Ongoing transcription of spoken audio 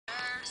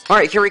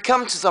Alright, here we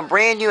come to some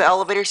brand new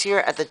elevators here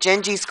at the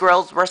Gengis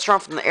Grills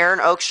restaurant from the Erin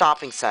Oak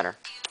Shopping Center.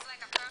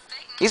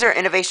 These are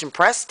Innovation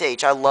Press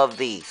Stage. I love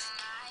these.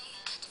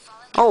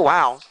 Oh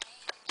wow.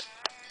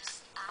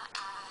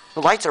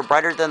 The lights are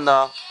brighter than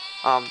the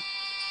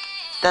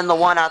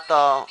one at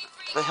the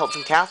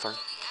Hilton Catherine.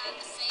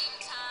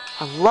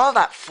 I love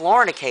that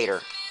floor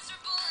indicator.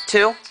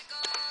 2.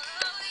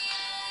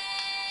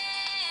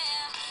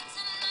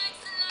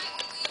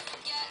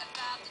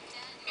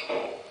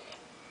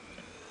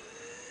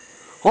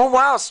 Oh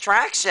wow, it's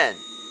traction.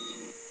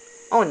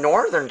 Oh,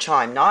 northern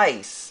chime,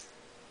 nice.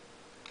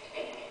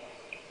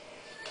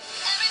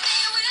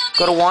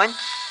 Go to 1.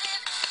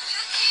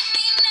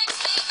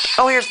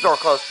 Oh, here's the door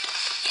closed.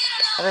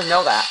 I didn't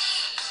know that.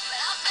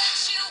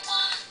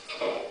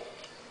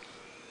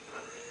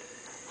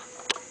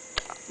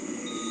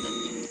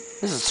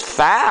 This is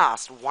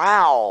fast.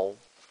 Wow.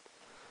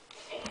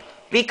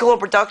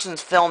 Vkolaproductions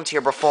filmed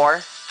here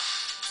before.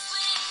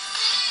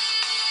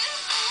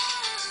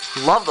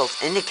 Love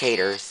those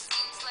indicators.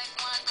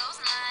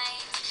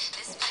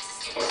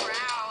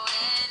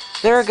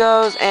 There it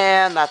goes,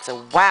 and that's a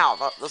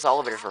wow. Those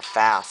elevators were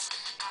fast.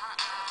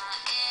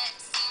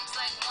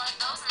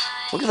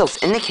 Look at those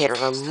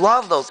indicators. I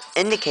love those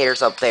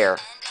indicators up there.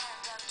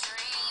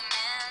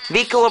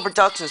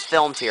 Vkolaproductions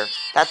filmed here.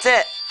 That's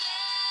it.